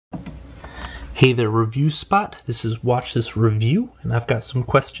Hey there, Reviewspot. This is Watch This Review, and I've got some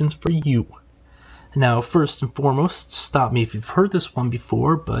questions for you. Now, first and foremost, stop me if you've heard this one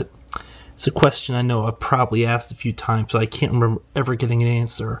before, but it's a question I know I've probably asked a few times, but I can't remember ever getting an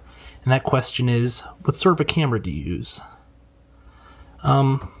answer. And that question is, what sort of a camera do you use?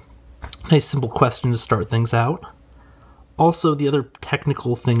 Nice simple question to start things out. Also, the other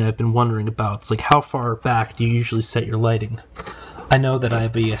technical thing I've been wondering about is, like, how far back do you usually set your lighting? I know that I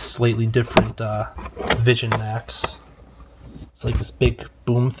have a slightly different Vision Max. It's like this big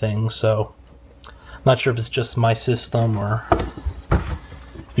boom thing, so I'm not sure if it's just my system or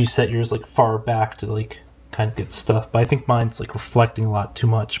if you set yours like far back to like kind of get stuff. But I think mine's like reflecting a lot too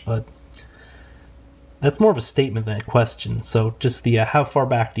much. But that's more of a statement than a question. So just the how far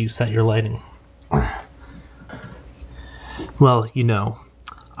back do you set your lighting? Well, you know,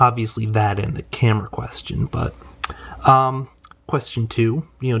 obviously that and the camera question, but question 2,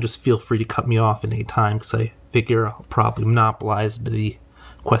 just feel free to cut me off at any time because I figure I'll probably monopolize the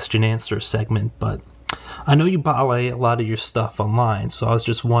question answer segment, but I know you buy a lot of your stuff online, so I was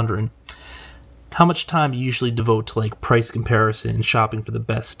just wondering how much time you usually devote to like price comparison and shopping for the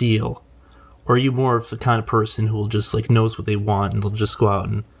best deal, or are you more of the kind of person who will just like knows what they want and they'll just go out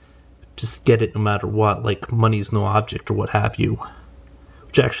and just get it no matter what, like money's no object or what have you,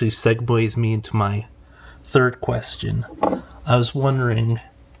 which actually segues me into my third question. I was wondering,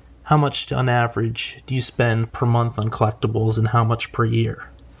 how much on average do you spend per month on collectibles and how much per year?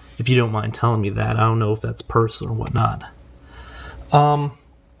 If you don't mind telling me that. I don't know if that's personal or whatnot.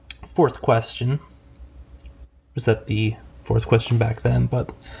 Fourth question. Was that the fourth question back then? But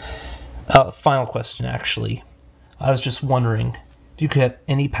final question, actually. I was just wondering, if you could have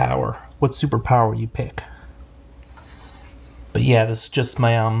any power, what superpower would you pick? But yeah, this is just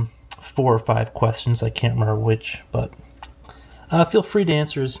my 4 or 5 questions. I can't remember which, but feel free to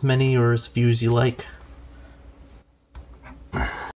answer as many or as few as you like.